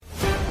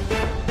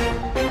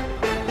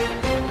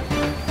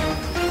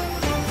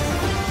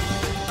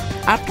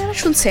আপনারা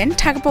শুনছেন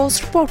Dhaka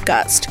post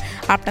podcast.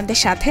 আপনাদের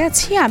সাথে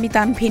আছি আমি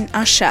তানভিন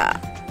আশা।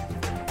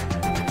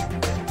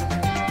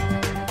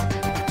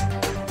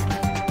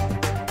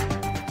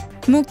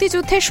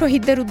 মুক্তিযুদ্ধের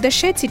শহীদদের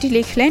উদ্দেশ্যে চিঠি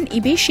লিখলেন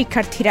ইবি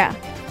শিক্ষার্থীরা।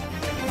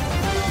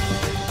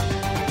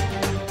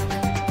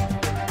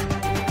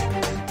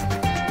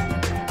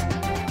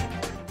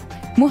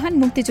 মহান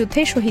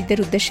মুক্তিযুদ্ধে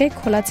শহীদদের উদ্দেশ্যে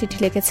খোলা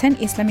চিঠি লিখেছেন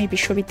ইসলামী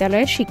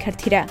বিশ্ববিদ্যালয়ের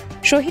শিক্ষার্থীরা।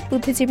 শহীদ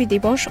বুদ্ধিজীবী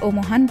দিবস ও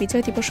মহান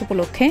বিজয় দিবস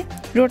উপলক্ষে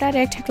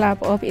রোটারেক্ট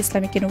ক্লাব অব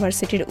ইসলামিক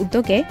ইউনিভার্সিটির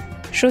উদ্যোগে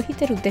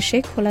শহীদদের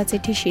উদ্দেশ্যে খোলা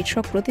চিঠি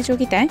শীর্ষক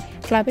প্রতিযোগিতায়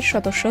ক্লাবের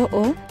সদস্য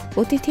ও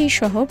অতিথি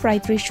সহ প্রায়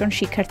 ৩০ জন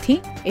শিক্ষার্থী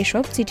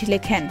এসব চিঠি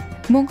লেখেন।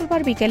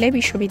 মঙ্গলবার বিকেলে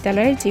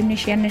বিশ্ববিদ্যালয়ের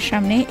জিমনেশিয়ামের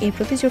সামনে এই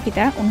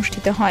প্রতিযোগিতা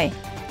অনুষ্ঠিত হয়।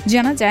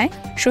 জানা যায়,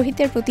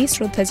 শহীদদের প্রতি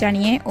শ্রদ্ধা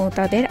জানিয়ে ও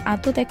তাদের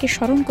আত্মত্যাগকে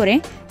স্মরণ করে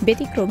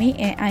ব্যতিক্রমী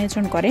এ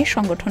আয়োজন করে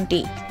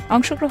সংগঠনটি।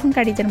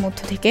 অংশগ্রহণকারীদের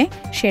মধ্য থেকে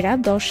সেরা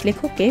 ১০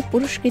 লেখককে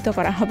পুরস্কৃত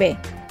করা হবে।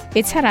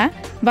 এছাড়া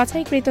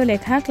বাছাইকৃত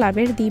লেখা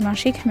ক্লাবের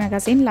দ্বিমাসিক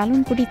ম্যাগাজিন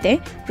লালনকুটিতে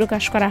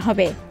প্রকাশ করা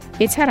হবে।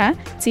 এছাড়া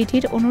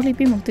চিঠির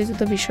অনুলিপি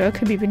মুক্তিযুদ্ধ বিষয়ক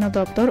বিভিন্ন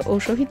দপ্তর ও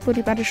শহীদ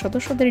পরিবারের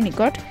সদস্যদের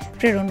নিকট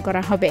প্রেরণ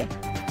করা হবে।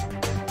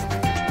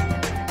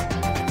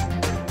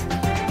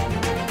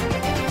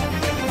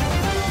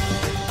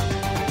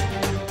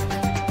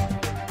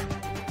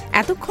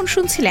 এতক্ষণ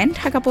শুনছিলেন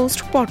ঢাকা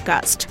পোস্ট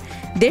পডকাস্ট।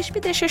 দেশ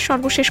বিদেশের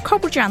সর্বশেষ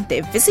খবর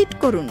জানতে ভিজিট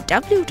করুন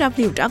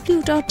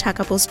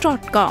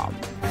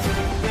www.dhakapost.com।